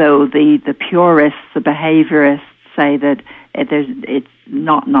although the purists, the behaviorists say that it's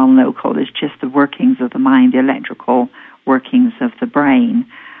not non-local, it's just the workings of the mind, the electrical workings of the brain.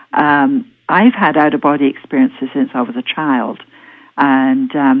 I've had out-of-body experiences since I was a child,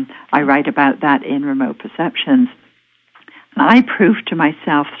 and I write about that in Remote Perceptions. And I proved to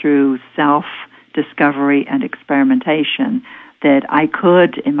myself through self-discovery and experimentation that I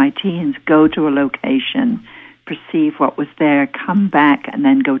could, in my teens, go to a location, perceive what was there, come back, and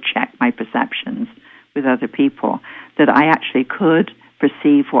then go check my perceptions with other people, that I actually could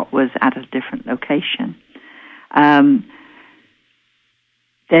perceive what was at a different location.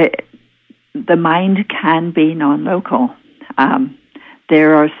 The mind can be non-local.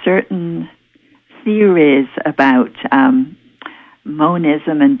 There are certain theories about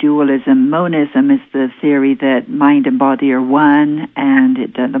monism and dualism. Monism is the theory that mind and body are one, and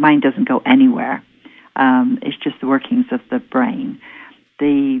the mind doesn't go anywhere. It's just the workings of the brain.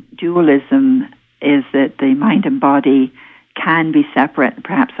 The dualism is that the mind and body can be separate,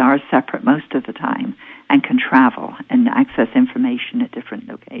 perhaps are separate most of the time, and can travel and access information at different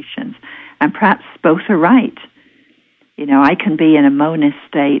locations. And perhaps both are right. You know, I can be in a monist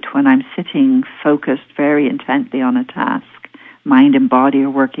state when I'm sitting focused very intently on a task. Mind and body are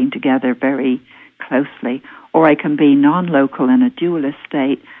working together very closely. Or I can be non-local in a dualist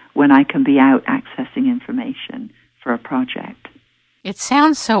state when I can be out accessing information for a project. It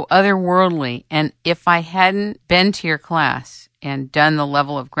sounds so otherworldly, and if I hadn't been to your class and done the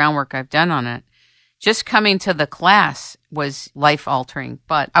level of groundwork I've done on it, just coming to the class was life-altering.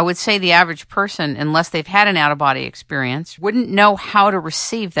 But I would say the average person, unless they've had an out-of-body experience, wouldn't know how to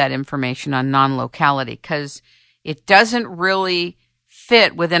receive that information on non-locality, because it doesn't really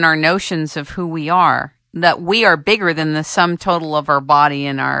fit within our notions of who we are, that we are bigger than the sum total of our body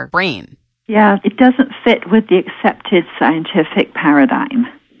and our brain. Yeah, it doesn't fit with the accepted scientific paradigm,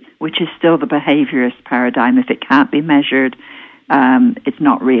 which is still the behaviorist paradigm. If it can't be measured, it's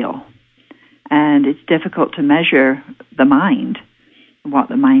not real. And it's difficult to measure the mind, what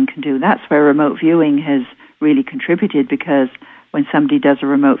the mind can do. That's where remote viewing has really contributed, because when somebody does a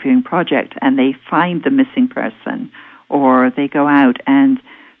remote viewing project and they find the missing person, or they go out and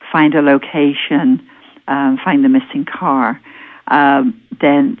find a location, find the missing car,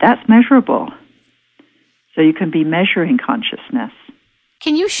 then that's measurable. So you can be measuring consciousness.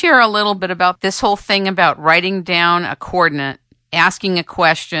 Can you share a little bit about this whole thing about writing down a coordinate, asking a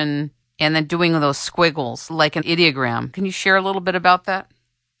question, and then doing those squiggles like an ideogram? Can you share a little bit about that?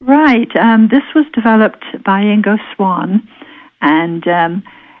 Right. This was developed by Ingo Swann, and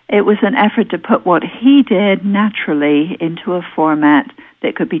it was an effort to put what he did naturally into a format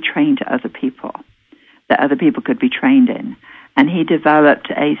that could be trained to other people, that other people could be trained in. And he developed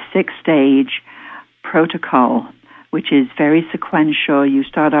a 6-stage protocol, which is very sequential. You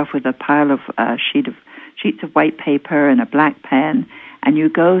start off with a pile of sheets of white paper and a black pen, and you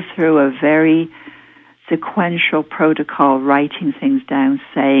go through a very sequential protocol, writing things down,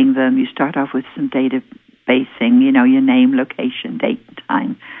 saying them. You start off with some data basing, you know, your name, location, date, and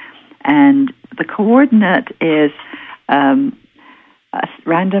time. And the coordinate is a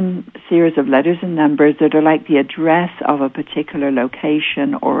random series of letters and numbers that are like the address of a particular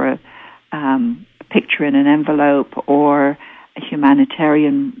location, or a picture in an envelope, or a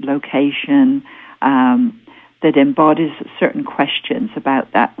humanitarian location that embodies certain questions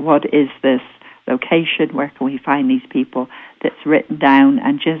about that. What is this location? Where can we find these people? That's written down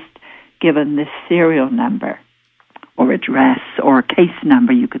and just given this serial number or address or case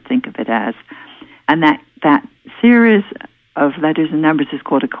number, you could think of it as. And that series of letters and numbers is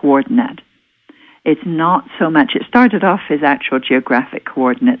called a coordinate. It's not so much, it started off as actual geographic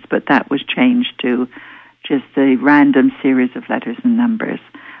coordinates, but that was changed to just the random series of letters and numbers.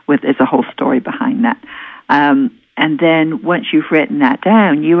 There's a whole story behind that. And then once you've written that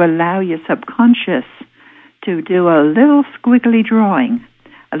down, you allow your subconscious to do a little squiggly drawing,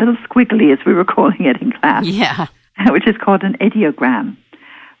 a little squiggly as we were calling it in class, yeah, which is called an ideogram,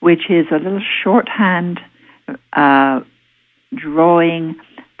 which is a little shorthand drawing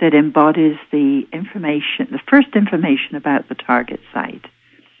that embodies the information, the first information about the target site.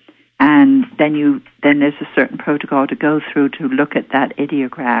 And then there's a certain protocol to go through to look at that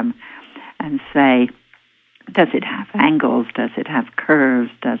ideogram and say, does it have angles? Does it have curves?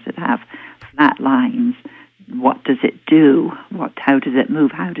 Does it have flat lines? What does it do? How does it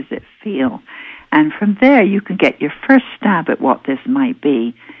move? How does it feel? And from there, you can get your first stab at what this might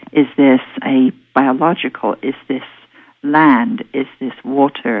be. Is this a biological? Is this land? Is this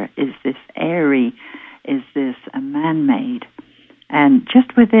water? Is this airy? Is this a man-made? And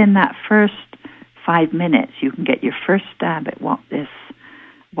just within that first 5 minutes, you can get your first stab at what the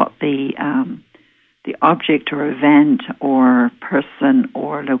object or event or person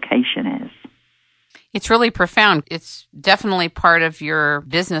or location is. It's really profound. It's definitely part of your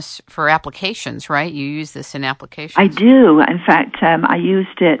business for applications, right? You use this in applications. I do. In fact, I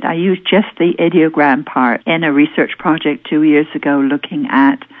used just the ideogram part in a research project 2 years ago looking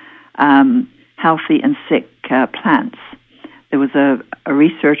at healthy and sick plants. There was a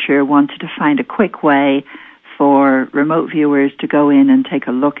researcher who wanted to find a quick way for remote viewers to go in and take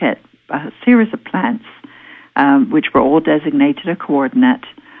a look at a series of plants, which were all designated a coordinate,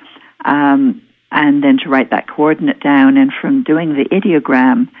 and then to write that coordinate down, and from doing the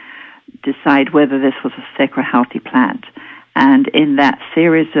ideogram, decide whether this was a sick or healthy plant. And in that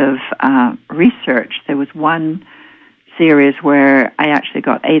series of research, there was one series where I actually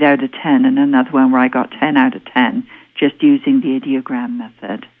got 8 out of 10, and another one where I got 10 out of 10, just using the ideogram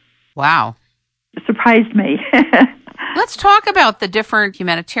method. Wow. It surprised me. Let's talk about the different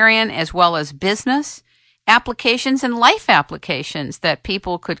humanitarian as well as business applications and life applications that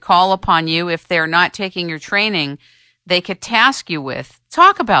people could call upon you if they're not taking your training, they could task you with.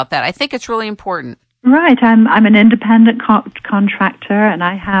 Talk about that. I think it's really important. Right. I'm an independent contractor, and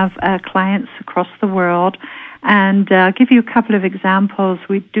I have clients across the world. And I'll give you a couple of examples.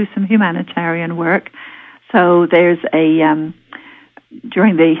 We do some humanitarian work. So there's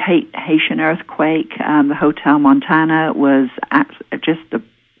during the Haitian earthquake, the Hotel Montana was just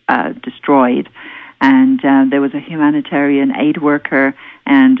destroyed. And there was a humanitarian aid worker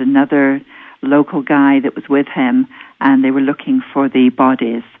and another local guy that was with him, and they were looking for the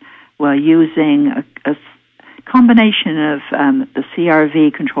bodies. Well, using a combination of the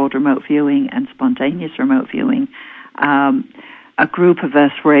CRV, controlled remote viewing, and spontaneous remote viewing, a group of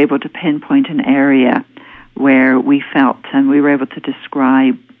us were able to pinpoint an area where we felt, and we were able to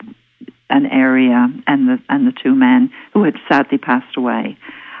describe an area and the two men who had sadly passed away.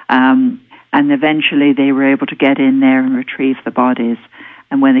 And eventually they were able to get in there and retrieve the bodies.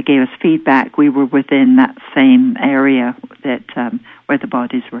 And when they gave us feedback, we were within that same area that where the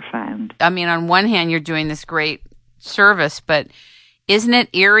bodies were found. I mean, on one hand, you're doing this great service, but isn't it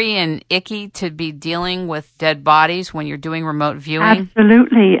eerie and icky to be dealing with dead bodies when you're doing remote viewing?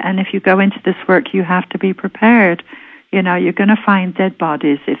 Absolutely. And if you go into this work, you have to be prepared. You know, you're going to find dead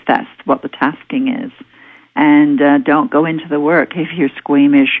bodies if that's what the tasking is. And don't go into the work if you're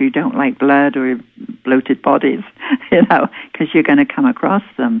squeamish, you don't like blood or bloated bodies, you know, because you're going to come across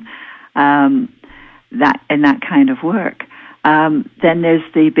them that in that kind of work. Then there's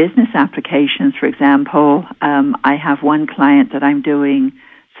the business applications. For example, I have one client that I'm doing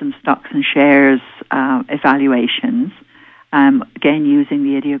some stocks and shares evaluations, again using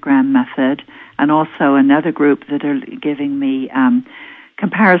the ideogram method, and also another group that are giving me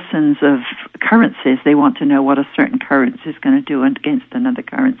comparisons of currencies. They want to know what a certain currency is going to do against another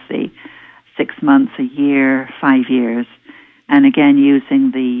currency, 6 months, a year, 5 years, and again using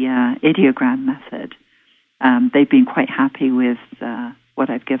the ideogram method. They've been quite happy with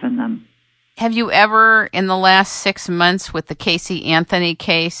what I've given them. Have you ever, in the last 6 months with the Casey Anthony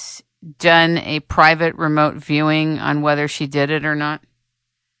case, done a private remote viewing on whether she did it or not?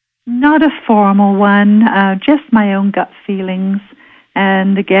 Not a formal one, just my own gut feelings.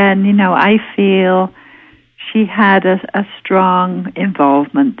 And again, you know, I feel she had a strong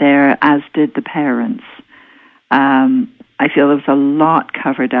involvement there, as did the parents. I feel there was a lot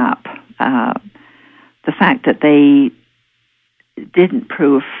covered up. The fact that they didn't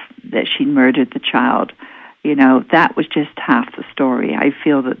prove that she murdered the child, you know, that was just half the story. I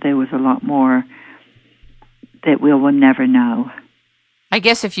feel that there was a lot more that we will never know. I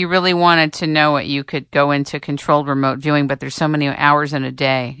guess if you really wanted to know it, you could go into controlled remote viewing, but there's so many hours in a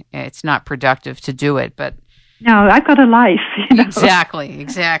day, it's not productive to do it. But no, I've got a life. You know? Exactly.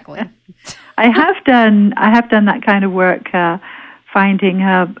 I have done that kind of work, finding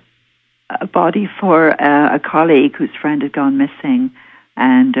a body for a colleague whose friend had gone missing,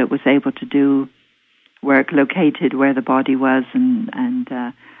 and was able to do work located where the body was, and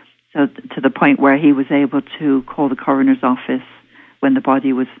so to the point where he was able to call the coroner's office when the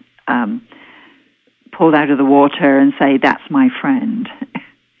body was pulled out of the water and say, "That's my friend,"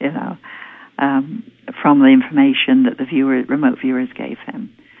 you know, from the information that the remote viewers gave him.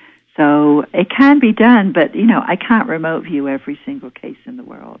 So it can be done, but you know, I can't remote view every single case in the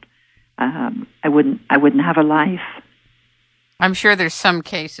world. I wouldn't have a life. I'm sure there's some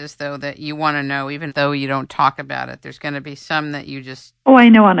cases though that you want to know, even though you don't talk about it. There's going to be some that you just... Oh, I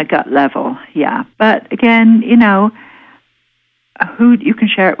know on a gut level, yeah. But again, you know, you can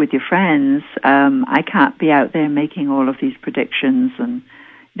share it with your friends. I can't be out there making all of these predictions, and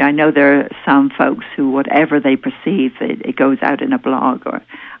you know, I know there are some folks who, whatever they perceive, it goes out in a blog, or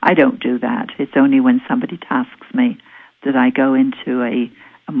I don't do that. It's only when somebody tasks me that I go into a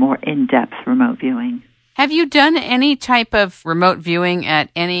a more in-depth remote viewing. Have you done any type of remote viewing at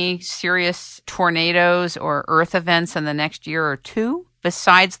any serious tornadoes or earth events in the next year or two,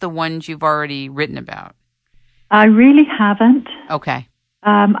 besides the ones you've already written about? I really haven't. Okay.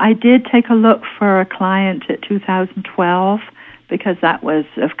 I did take a look for a client at 2012 because that was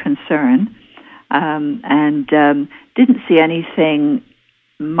of concern, and didn't see anything.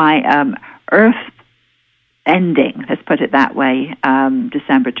 My Earth ending, let's put it that way,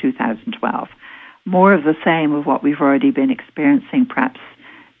 December 2012. More of the same of what we've already been experiencing, perhaps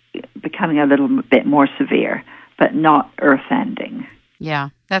becoming a little bit more severe, but not Earth ending. Yeah,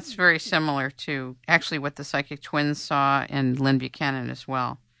 that's very similar to actually what the psychic twins saw and Lynn Buchanan as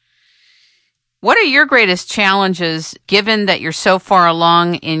well. What are your greatest challenges, given that you're so far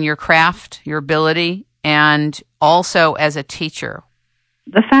along in your craft, your ability, and also as a teacher?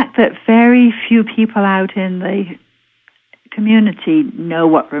 The fact that very few people out in the community know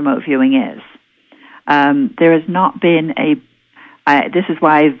what remote viewing is. There has not been this is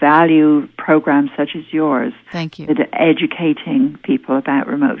why I value programs such as yours. Thank you. That are educating people about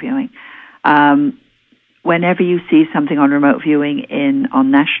remote viewing. Whenever you see something on remote viewing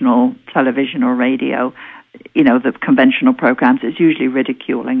on national television or radio, the conventional programs, it's usually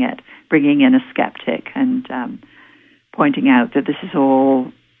ridiculing it, bringing in a skeptic and pointing out that this is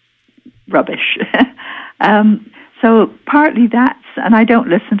all rubbish. So partly and I don't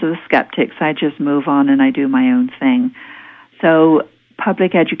listen to the skeptics, I just move on and I do my own thing. So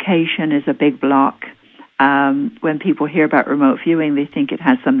public education is a big block. When people hear about remote viewing, they think it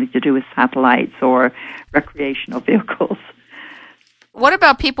has something to do with satellites or recreational vehicles. What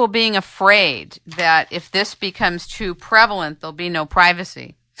about people being afraid that if this becomes too prevalent, there'll be no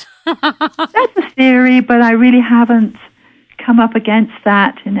privacy? That's a theory, but I really haven't come up against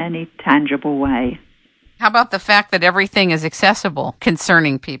that in any tangible way. How about the fact that everything is accessible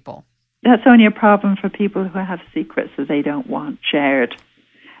concerning people? That's only a problem for people who have secrets that they don't want shared.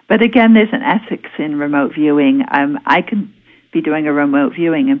 But again, there's an ethics in remote viewing. I can be doing a remote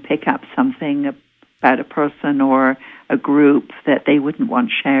viewing and pick up something about a person or a group that they wouldn't want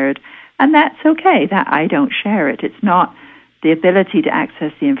shared, and that's okay, that I don't share it. It's not the ability to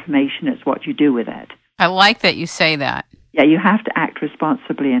access the information, it's what you do with it. I like that you say that. Yeah, you have to act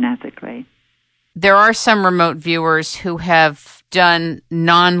responsibly and ethically. There are some remote viewers who have done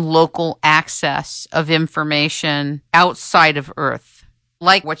non-local access of information outside of Earth,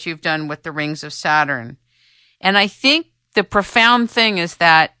 like what you've done with the rings of Saturn. And I think the profound thing is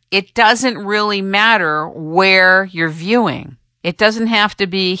that it doesn't really matter where you're viewing. It doesn't have to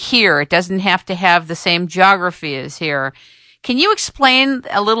be here. It doesn't have to have the same geography as here. Can you explain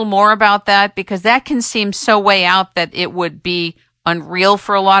a little more about that? Because that can seem so way out that it would be unreal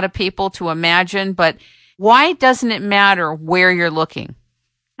for a lot of people to imagine, but why doesn't it matter where you're looking?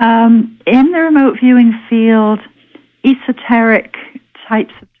 In the remote viewing field, esoteric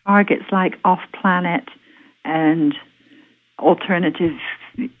types of targets like off-planet and alternative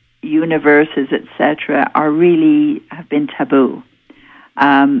universes, etc., have been taboo,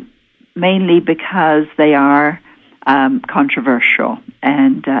 mainly because they are controversial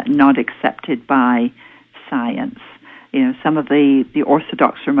and not accepted by science. Some of the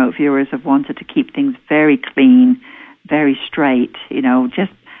orthodox remote viewers have wanted to keep things very clean, very straight,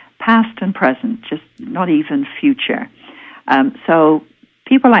 just past and present, just not even future. So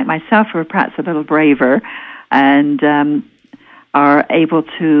people like myself who are perhaps a little braver and are able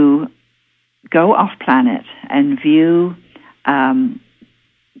to go off-planet and view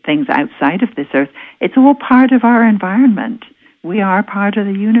things outside of this Earth. It's all part of our environment. We are part of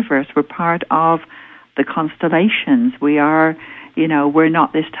the universe. We're part of the constellations. We are, we're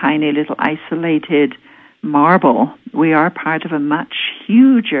not this tiny little isolated marble. We are part of a much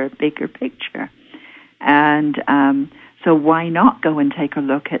huger, bigger picture. And so why not go and take a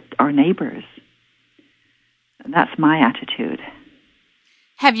look at our neighbors? That's my attitude.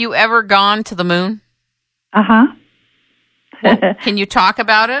 Have you ever gone to the moon? Uh-huh. Well, can you talk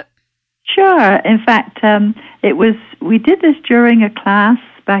about it? Sure. In fact, we did this during a class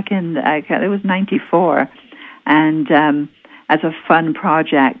back in, it was 94, and as a fun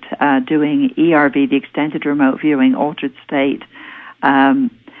project, doing ERV, the Extended Remote Viewing, Altered State,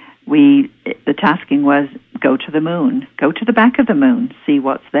 the tasking was go to the moon, go to the back of the moon, see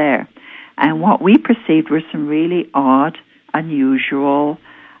what's there. And what we perceived were some really odd, unusual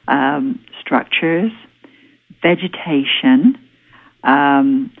structures, vegetation,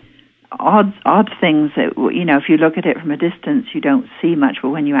 odd things that, if you look at it from a distance, you don't see much, but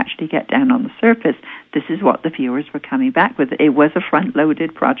when you actually get down on the surface, this is what the viewers were coming back with. It was a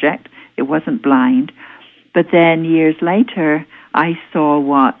front-loaded project. It wasn't blind. But then years later, I saw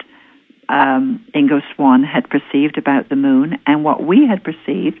what Ingo Swann had perceived about the moon, and what we had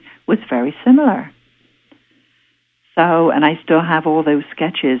perceived was very similar. So, and I still have all those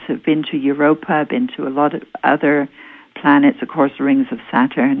sketches. I've been to Europa, been to a lot of other planets, of course, the rings of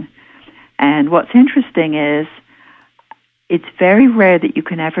Saturn. And what's interesting is it's very rare that you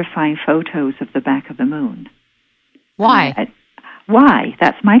can ever find photos of the back of the moon. Why? Why?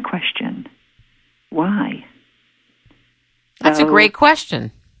 That's my question. Why? That's a great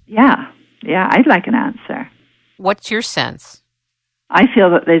question. Yeah, I'd like an answer. What's your sense? I feel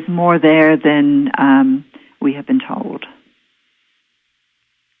that there's more there than we have been told.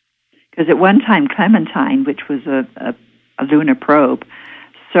 Because at one time, Clementine, which was a lunar probe,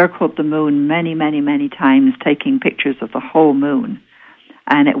 circled the moon many, many, many times, taking pictures of the whole moon.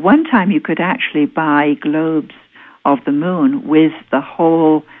 And at one time, you could actually buy globes of the moon with the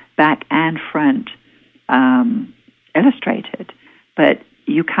whole back and front illustrated. But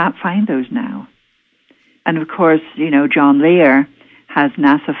you can't find those now. And of course, John Lear has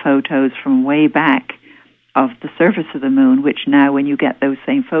NASA photos from way back of the surface of the moon, which now when you get those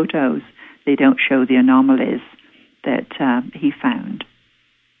same photos, they don't show the anomalies that he found.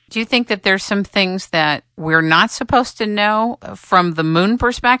 Do you think that there's some things that we're not supposed to know from the moon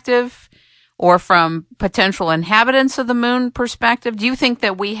perspective or from potential inhabitants of the moon perspective? Do you think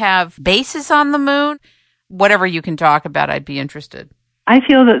that we have bases on the moon? Whatever you can talk about, I'd be interested. I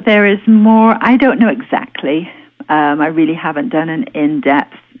feel that there is more. I don't know exactly. I really haven't done an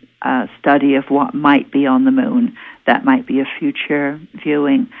in-depth study of what might be on the moon. That might be a future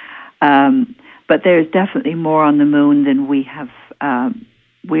viewing. But there's definitely more on the moon than we have.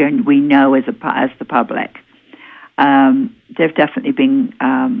 We know as the public. There've definitely been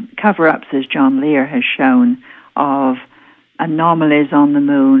cover-ups, as John Lear has shown, of anomalies on the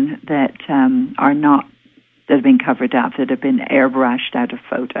moon that have been covered up, that have been airbrushed out of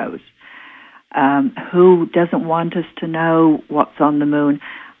photos. Who doesn't want us to know what's on the moon?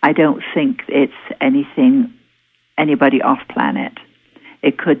 I don't think it's anybody off planet.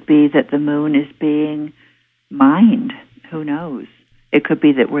 It could be that the moon is being mined. Who knows? It could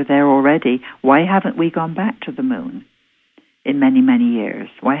be that we're there already. Why haven't we gone back to the moon in many, many years?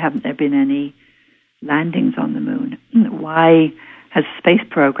 Why haven't there been any landings on the moon? Why has the space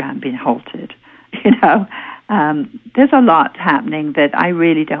program been halted? There's a lot happening that I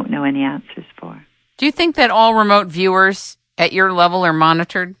really don't know any answers for. Do you think that all remote viewers at your level are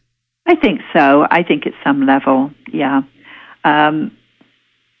monitored? I think so. I think at some level, yeah.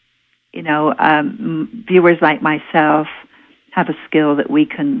 Viewers like myself have a skill that we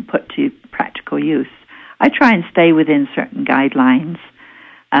can put to practical use. I try and stay within certain guidelines.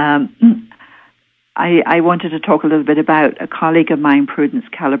 I wanted to talk a little bit about a colleague of mine, Prudence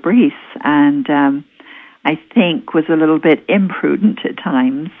Calabrese, and I think was a little bit imprudent at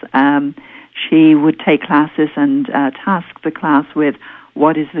times. She would take classes and task the class with,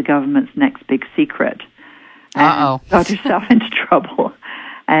 what is the government's next big secret? And got herself into trouble.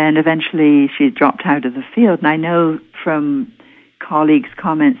 And eventually she dropped out of the field. And I know from colleagues'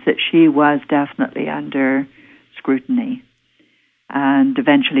 comments that she was definitely under scrutiny and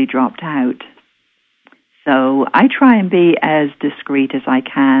eventually dropped out. So I try and be as discreet as I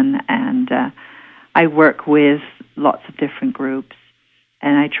can, and I work with lots of different groups,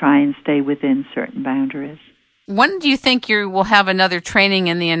 and I try and stay within certain boundaries. When do you think you will have another training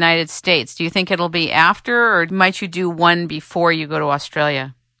in the United States? Do you think it'll be after, or might you do one before you go to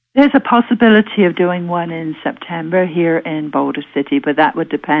Australia? There's a possibility of doing one in September here in Boulder City, but that would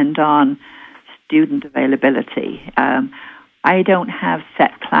depend on student availability. I don't have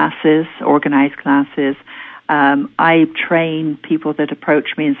set classes, organized classes. I train people that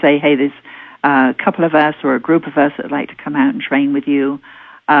approach me and say, hey, there's a couple of us or a group of us that would like to come out and train with you,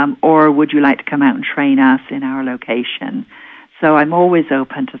 or would you like to come out and train us in our location? So I'm always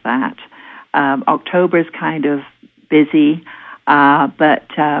open to that. October is kind of busy, but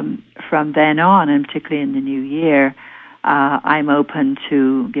from then on, and particularly in the new year, I'm open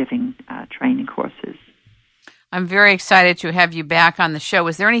to giving training courses. I'm very excited to have you back on the show.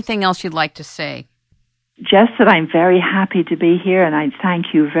 Is there anything else you'd like to say? Just that I'm very happy to be here, and I thank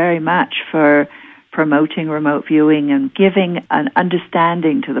you very much for promoting remote viewing and giving an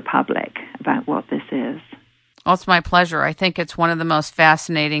understanding to the public about what this is. Oh, it's my pleasure. I think it's one of the most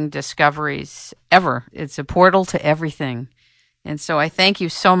fascinating discoveries ever. It's a portal to everything. And so I thank you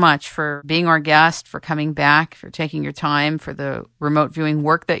so much for being our guest, for coming back, for taking your time, for the remote viewing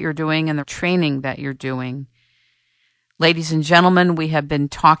work that you're doing and the training that you're doing. Ladies and gentlemen, we have been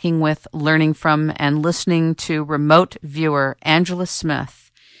talking with, learning from, and listening to remote viewer Angela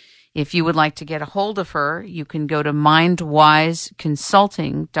Smith. If you would like to get a hold of her, you can go to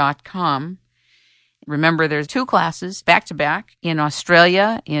mindwiseconsulting.com. Remember, there's 2 classes back-to-back in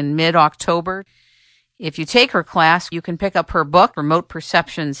Australia in mid-October. If you take her class, you can pick up her book, Remote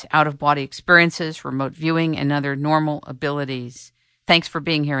Perceptions, Out-of-Body Experiences, Remote Viewing, and Other Normal Abilities. Thanks for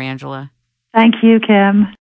being here, Angela. Thank you, Kim.